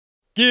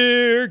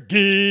Gear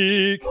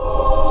Geek.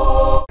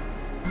 Hey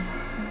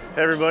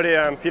everybody,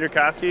 I'm Peter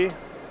Koski,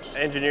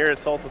 engineer at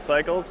Salsa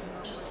Cycles.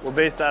 We're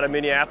based out of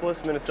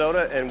Minneapolis,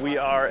 Minnesota, and we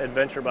are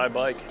Adventure by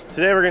Bike.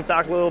 Today we're going to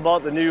talk a little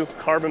about the new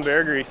Carbon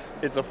Beargrease.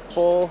 It's a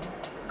full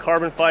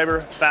carbon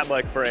fiber fat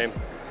bike frame.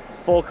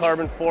 Full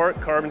carbon fork,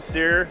 carbon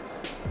steer,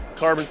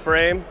 carbon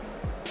frame,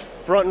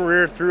 front and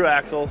rear through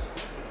axles,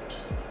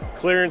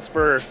 clearance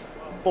for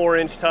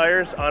 4-inch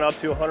tires on up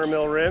to 100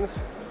 mil rims.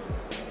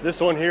 This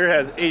one here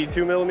has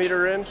 82 millimeter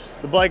rims.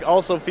 The bike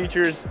also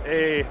features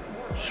a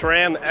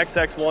SRAM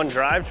XX1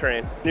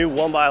 drivetrain, new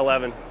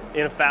 1x11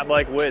 in a fat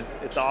bike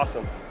width. It's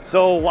awesome.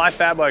 So why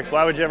fat bikes?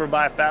 Why would you ever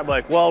buy a fat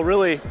bike? Well,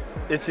 really,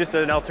 it's just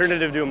an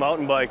alternative to a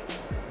mountain bike.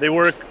 They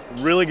work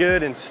really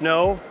good in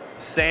snow,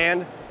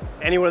 sand,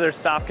 anywhere there's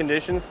soft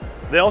conditions.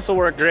 They also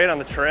work great on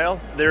the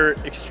trail. They're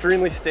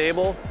extremely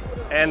stable,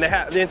 and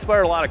they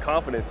inspire a lot of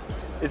confidence.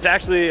 It's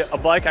actually a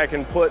bike I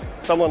can put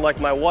someone like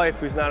my wife,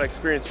 who's not an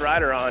experienced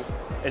rider, on,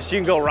 and she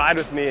can go ride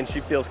with me and she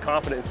feels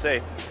confident and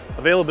safe.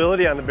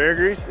 Availability on the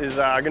Beargrease is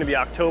going to be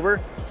October.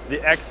 The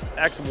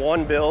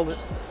X1 build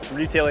is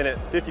retailing at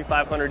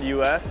 $5,500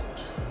 US.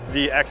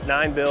 The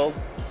X9 build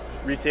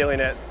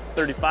retailing at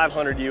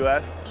 $3,500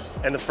 US.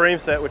 And the frame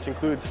set, which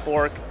includes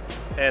fork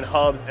and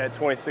hubs, at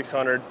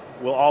 $2,600,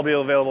 will all be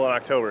available in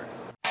October.